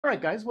All right,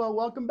 guys. Well,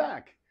 welcome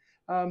back.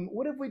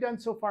 What have we done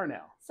so far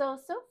now? So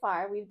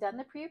far, we've done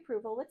the pre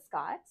approval with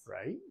Scott.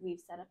 Right,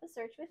 We've set up a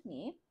search with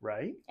me.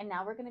 right. And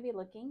now we're going to be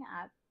looking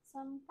at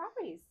some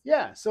properties.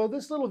 Yeah, so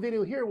this little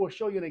video here will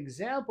show you an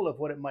example of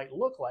what it might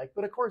look like.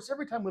 But of course,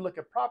 every time we look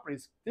at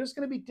properties, there's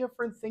going to be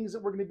different things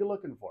that we're going to be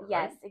looking for,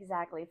 Yes, right?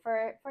 exactly.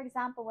 For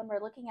example, when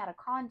we're looking at a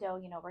condo,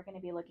 we're going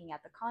to be looking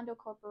at the condo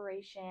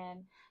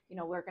corporation.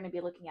 We're going to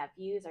be looking at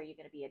views. Are you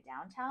going to be a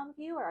downtown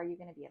view or are you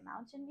going to be a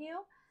mountain view?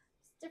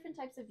 Different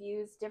types of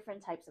views,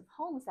 different types of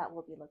homes that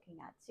we'll be looking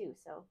at too.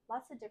 So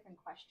lots of different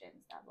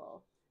questions that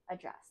we'll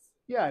address.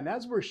 Yeah, and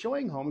as we're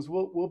showing homes,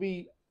 we'll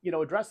be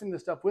addressing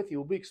this stuff with you.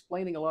 We'll be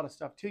explaining a lot of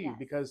stuff to you Yes.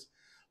 because,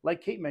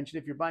 like Kate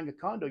mentioned, if you're buying a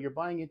condo, you're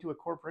buying into a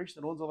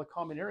corporation that owns all the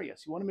common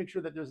areas. You want to make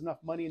sure that there's enough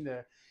money in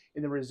the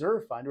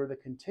reserve fund or the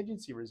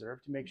contingency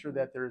reserve to make sure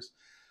that there's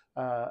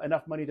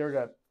enough money there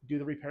to do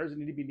the repairs that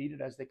need to be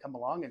needed as they come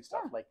along and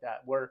stuff like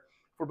that. Where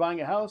if we're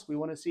buying a house, we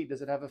want to see,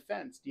 does it have a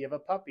fence? Do you have a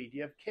puppy? Do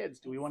you have kids?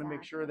 Do we want to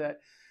make sure that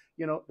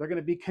they're going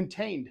to be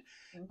contained?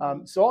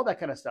 So all that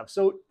kind of stuff.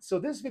 So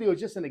this video is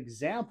just an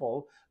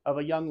example of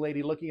a young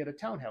lady looking at a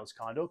townhouse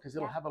condo because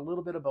it'll have a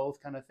little bit of both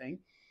kind of thing.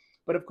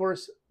 But of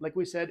course, like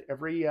we said,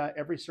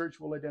 every search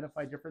will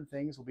identify different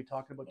things. We'll be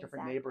talking about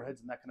different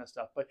neighborhoods and that kind of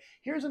stuff. But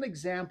here's an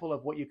example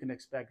of what you can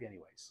expect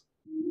anyways.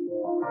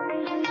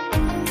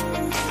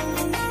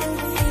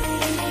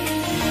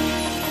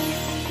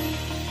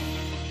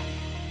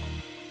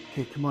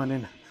 Okay, come on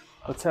in.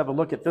 Let's have a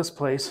look at this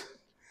place.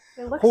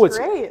 It looks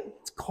great.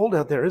 It's cold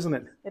out there, isn't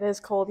it? It is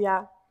cold,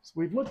 yeah. So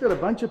we've looked at a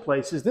bunch of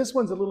places. This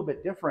one's a little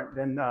bit different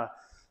than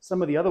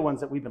some of the other ones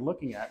that we've been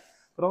looking at,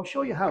 but I'll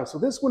show you how. So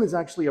this one is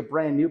actually a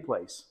brand new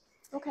place.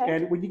 Okay.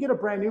 And when you get a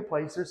brand new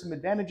place, there's some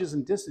advantages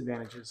and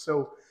disadvantages.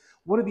 So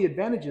one of the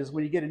advantages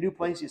when you get a new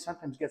place, you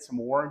sometimes get some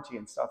warranty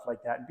and stuff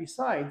like that. And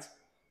besides,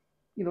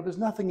 there's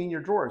nothing in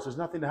your drawers. There's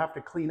nothing to have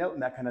to clean out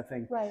and that kind of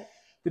thing. Right.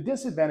 The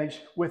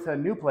disadvantage with a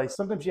new place,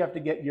 sometimes you have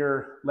to get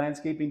your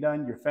landscaping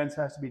done. Your fence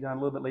has to be done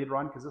a little bit later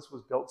on because this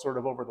was built sort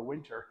of over the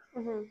winter.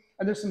 And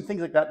there's some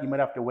things like that you might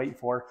have to wait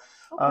for.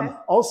 Okay.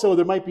 Also,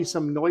 there might be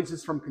some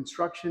noises from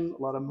construction,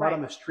 a lot of mud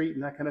on the street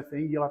and that kind of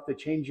thing. You'll have to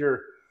change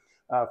your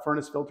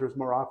furnace filters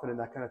more often and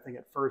that kind of thing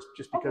at first,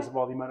 just because of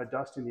all the amount of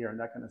dust in the air and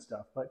that kind of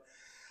stuff. But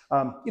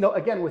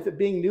again, with it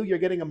being new, you're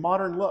getting a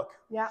modern look.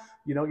 Yeah.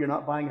 You're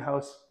not buying a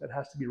house that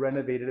has to be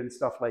renovated and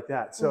stuff like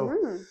that.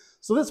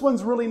 So this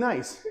one's really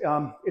nice.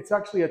 It's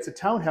a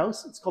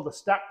townhouse. It's called a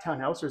stacked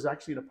townhouse. There's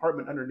actually an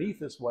apartment underneath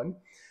this one,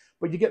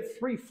 but you get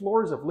 3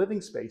 floors of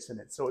living space in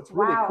it. So it's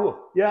really cool.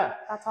 Yeah.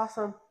 That's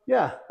awesome.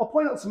 Yeah. I'll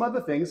point out some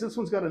other things. This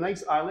one's got a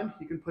nice island.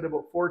 You can put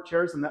about 4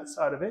 chairs on that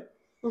side of it.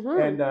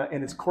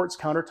 And it's quartz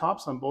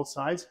countertops on both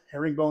sides,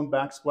 herringbone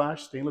backsplash,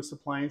 stainless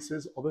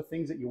appliances, all the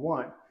things that you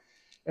want.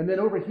 And then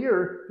over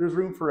here, there's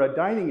room for a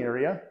dining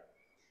area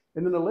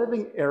and then a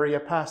living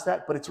area past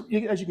that. But as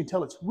you can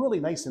tell, it's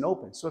really nice and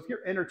open. So if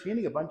you're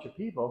entertaining a bunch of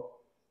people,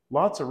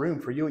 lots of room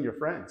for you and your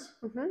friends.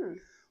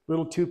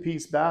 Little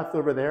 2-piece bath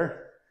over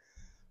there.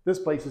 This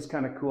place is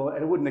kind of cool.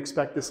 I wouldn't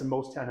expect this in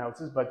most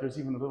townhouses, but there's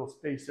even a little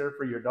space there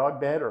for your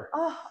dog bed or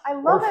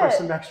for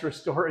some extra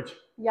storage.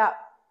 Yeah,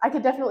 I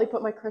could definitely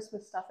put my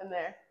Christmas stuff in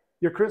there.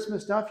 Your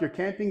Christmas stuff, your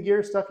camping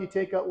gear, stuff you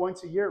take out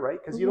once a year, right?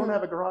 Because you don't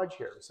have a garage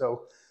here.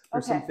 So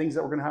there's some things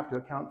that we're going to have to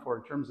account for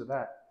in terms of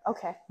that.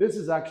 Okay. This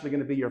is actually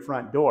going to be your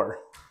front door.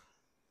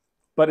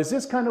 But is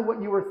this kind of what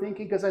you were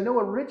thinking? Because I know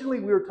originally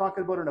we were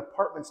talking about an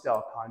apartment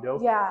style condo.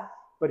 Yeah.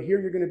 But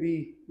here you're going to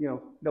be,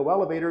 no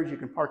elevators. You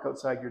can park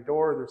outside your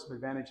door. There's some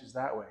advantages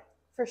that way.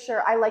 For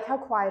sure. I like how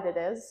quiet it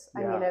is.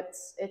 Yeah. I mean,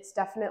 it's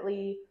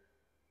definitely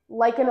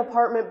like an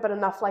apartment, but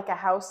enough like a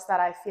house that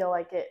I feel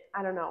like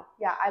I don't know.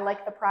 Yeah, I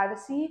like the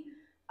privacy.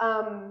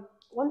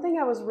 One thing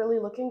I was really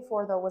looking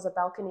for, though, was a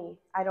balcony.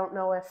 I don't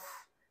know if...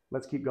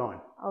 Let's keep going.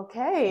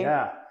 Okay.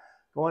 Yeah.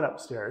 Going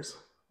upstairs.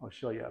 I'll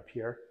show you up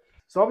here.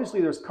 So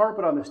obviously there's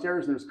carpet on the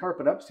stairs and there's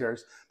carpet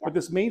upstairs, but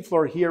this main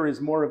floor here is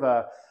more of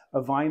a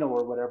vinyl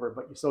or whatever.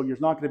 But so you're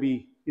not going to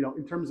be,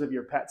 in terms of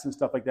your pets and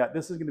stuff like that,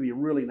 this is going to be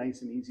really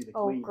nice and easy to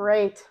clean. Oh,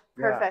 great.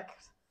 Perfect.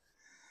 Yeah.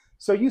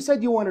 So you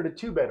said you wanted a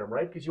 2-bedroom,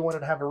 right? Because you wanted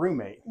to have a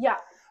roommate. Yeah.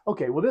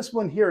 Okay, well, this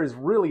one here is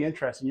really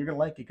interesting. You're going to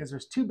like it because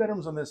there's 2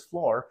 bedrooms on this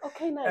floor.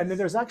 Okay, nice. And then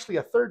there's actually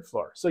a 3rd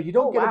floor. So you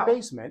don't get a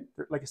basement.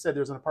 Like I said,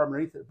 there's an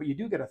apartment underneath it, but you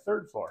do get a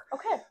 3rd floor.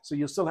 Okay. So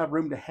you'll still have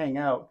room to hang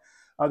out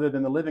other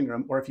than the living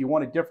room. Or if you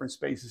wanted different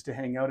spaces to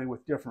hang out in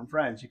with different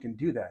friends, you can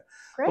do that.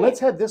 Great. Well, let's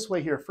head this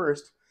way here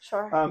first.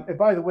 Sure. And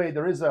by the way,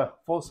 there is a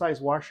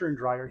full-size washer and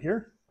dryer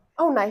here.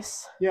 Oh,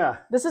 nice. Yeah.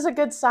 This is a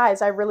good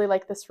size. I really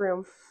like this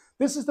room.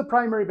 This is the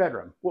primary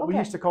bedroom, what we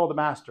used to call the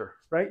master,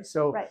 right?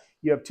 So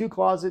you have 2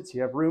 closets,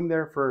 you have room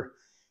there for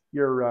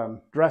your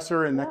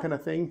dresser and that kind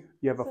of thing.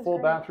 You have a full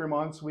bathroom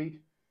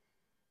ensuite.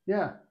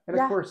 Yeah, and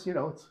of course,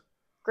 it's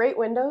great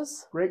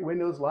windows. Great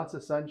windows, lots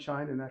of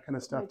sunshine and that kind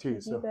of stuff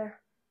too. So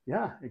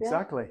yeah,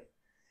 exactly.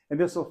 And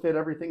this will fit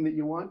everything that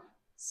you want.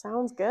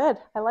 Sounds good.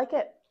 I like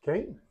it.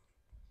 Okay.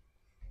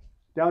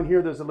 Down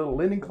here, there's a little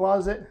linen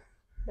closet.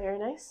 Very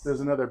nice.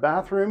 There's another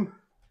bathroom.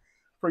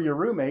 for your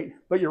roommate,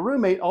 but your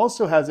roommate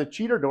also has a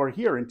cheater door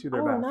here into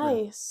their Oh, bathroom.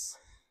 nice.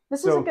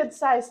 This is a good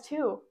size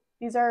too.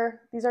 These are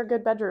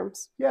good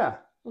bedrooms. Yeah.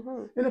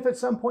 Mm-hmm. And if at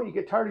some point you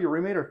get tired of your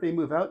roommate, or if they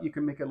move out, you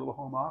can make a little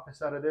home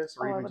office out of this,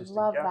 or Oh, I even would just a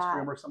love guest that.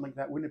 room or something like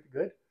that. Wouldn't it be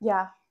good?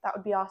 Yeah, that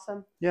would be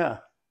awesome. Yeah.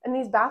 And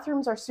these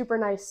bathrooms are super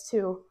nice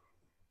too.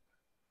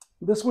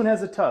 This one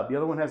has a tub. The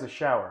other one has a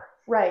shower.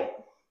 Right.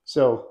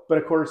 So, but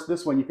of course,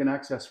 this one you can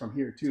access from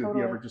here too, if Totally.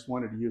 you ever just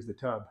wanted to use the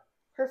tub.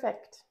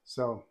 Perfect.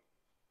 So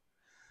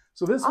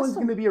this one's Awesome.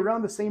 going to be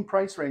around the same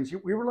price range.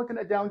 We were looking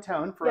at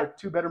downtown for Yep.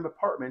 a 2-bedroom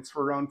apartments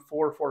for around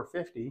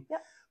 $450.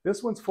 Yep.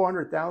 This one's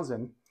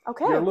 $400,000.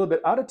 Okay. You're a little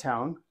bit out of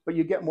town, but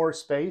you get more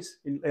space,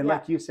 and Yeah.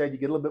 like you said, you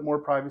get a little bit more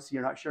privacy.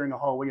 You're not sharing a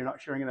hallway. You're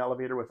not sharing an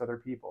elevator with other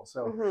people.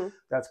 So Mm-hmm.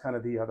 that's kind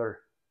of the other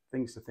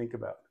things to think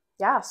about.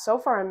 Yeah, so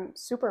far I'm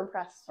super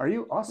impressed. Are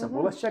you? Awesome.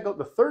 Well, Mhm. let's check out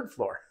the 3rd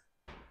floor.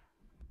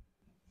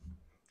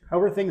 How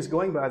are things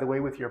going, by the way,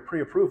 with your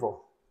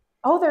pre-approval?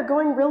 Oh, they're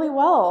going really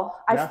well.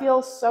 Yeah. I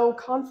feel so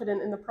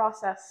confident in the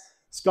process.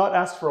 Scott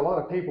asks for a lot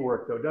of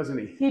paperwork, though, doesn't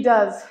he? He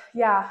does.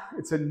 Yeah,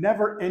 It's a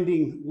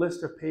never-ending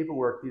list of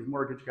paperwork these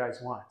mortgage guys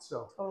want.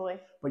 So, totally.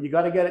 but you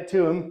got to get it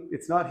to him.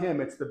 It's not him;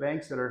 it's the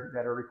banks that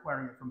are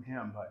requiring it from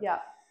him. But Yeah.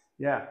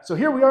 yeah. So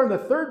here we are on the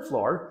 3rd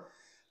floor.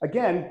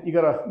 Again, you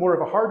got a more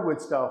of a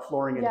hardwood style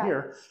flooring in Yeah.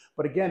 here.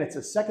 But again, it's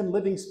a second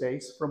living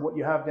space from what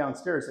you have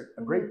downstairs.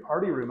 A great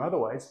party room.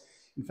 Otherwise,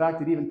 in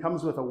fact, it even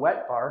comes with a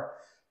wet bar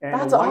and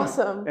That's a wine,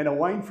 awesome. and a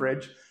wine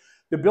fridge.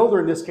 The builder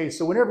in this case,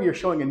 so whenever you're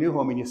showing a new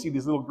home and you see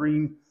these little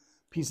green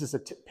pieces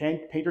of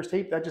painter's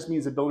tape, that just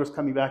means the builder's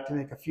coming back to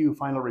make a few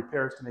final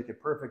repairs to make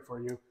it perfect for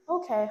you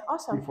Okay,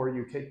 awesome. before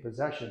you take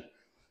possession.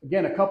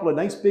 Again, a couple of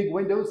nice big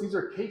windows. These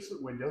are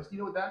casement windows. Do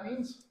you know what that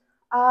means?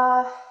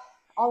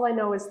 All I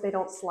know is they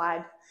don't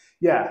slide.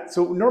 Yeah,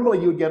 so normally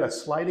you would get a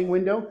sliding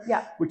window,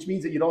 Yeah. which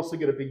means that you'd also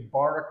get a big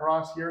bar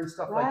across here and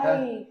stuff like that.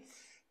 Right.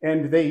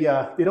 And they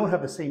don't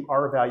have the same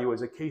R value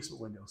as a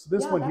casement window. So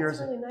this Yeah, one that's here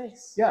is really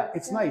nice. yeah,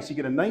 it's Yeah. nice. You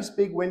get a nice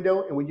big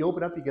window, and when you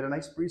open up, you get a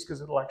nice breeze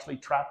because it'll actually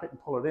trap it and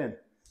pull it in,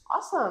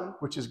 Awesome.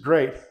 which is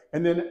great.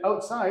 And then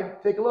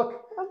outside, take a look.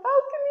 A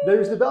balcony.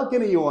 There's the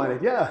balcony you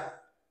wanted. Yeah,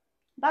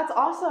 That's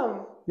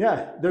awesome.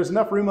 yeah. There's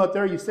enough room out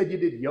there. You said you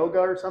did yoga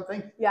or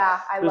something.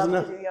 Yeah, I There's love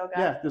enough- to do yoga.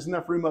 Yeah, there's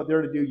enough room out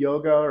there to do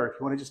yoga, or if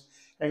you want to just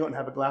hang out and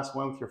have a glass of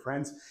wine with your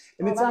friends.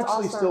 And Oh, it's that's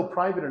actually awesome. still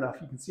private enough.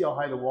 You can see how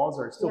high the walls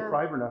are. It's still Yeah.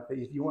 private enough that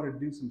if you wanted to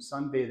do some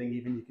sunbathing,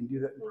 even you can do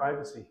that in Mhm.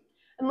 privacy.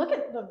 And look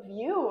at the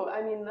view.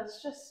 I mean,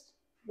 that's just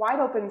wide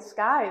open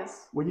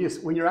skies. When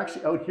you're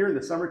actually out here in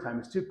the summertime,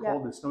 it's too Yeah.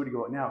 cold and snowy to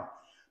go out now.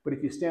 But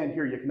if you stand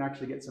here, you can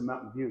actually get some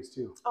mountain views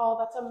too. Oh,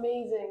 that's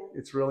amazing.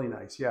 It's really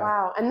nice. Yeah.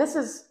 Wow. And this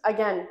is,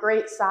 again,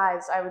 great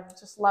size. I would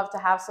just love to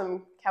have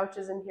some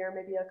couches in here,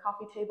 maybe a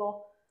coffee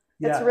table.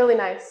 Yeah. It's really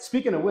nice.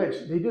 Speaking of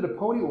which, they did a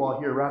pony wall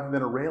here rather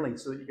than a railing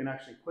so that you can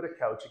actually put a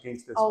couch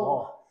against this Oh,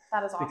 wall.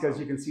 That is awesome. Because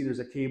you can see there's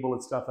a cable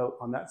and stuff out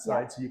on that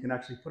side. Yeah. So you can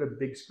actually put a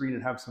big screen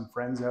and have some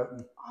friends out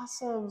and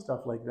Awesome.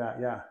 stuff like that.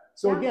 Yeah.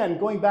 So Yeah. again,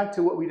 going back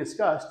to what we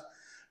discussed,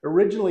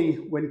 originally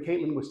when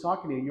Caitlin was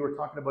talking to you, you were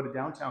talking about a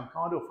downtown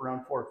condo for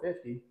around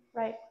 $450.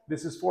 Right.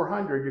 This is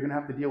 $400. You're going to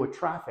have to deal with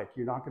traffic.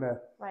 You're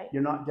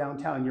not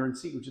downtown. You're in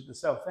Seton, which is the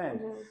south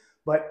end. Mhm.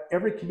 But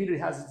every community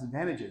has its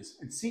advantages.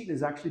 And Seton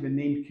has actually been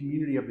named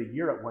Community of the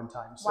Year at one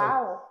time. So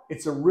Wow.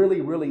 it's a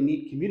really, really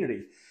neat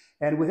community.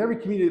 And with every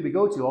community that we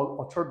go to,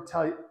 I'll try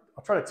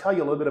to tell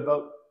you a little bit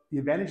about the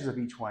advantages of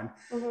each one.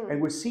 Mhm.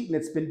 And with Seton,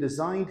 it's been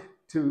designed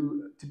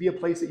to be a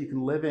place that you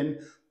can live in,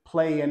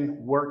 play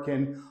in, work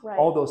in, Right.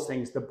 all those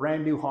things. The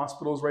brand new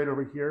hospital's right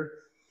over here.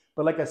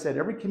 But like I said,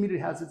 every community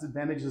has its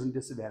advantages and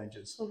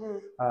disadvantages.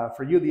 Mhm.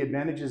 For you, the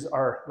advantages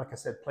are, like I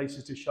said,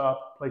 places to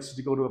shop, places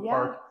to go to a Yeah.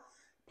 park,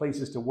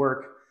 places to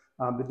work.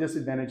 The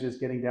disadvantage is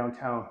getting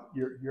downtown.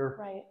 You're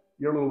Right.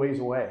 a little ways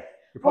away.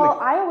 You're Well,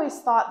 probably, I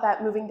always thought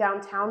that moving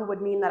downtown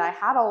would mean that I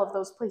had all of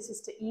those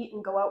places to eat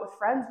and go out with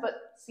friends, but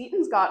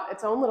Seton's got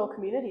its own little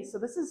community, so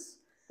this is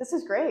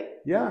great.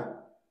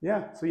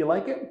 yeah. So you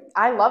like it?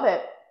 I love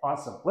it.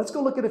 Awesome. Let's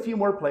go look at a few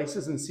more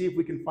places and see if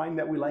we can find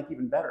that we like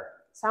even better.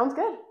 Sounds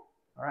good.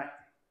 All right.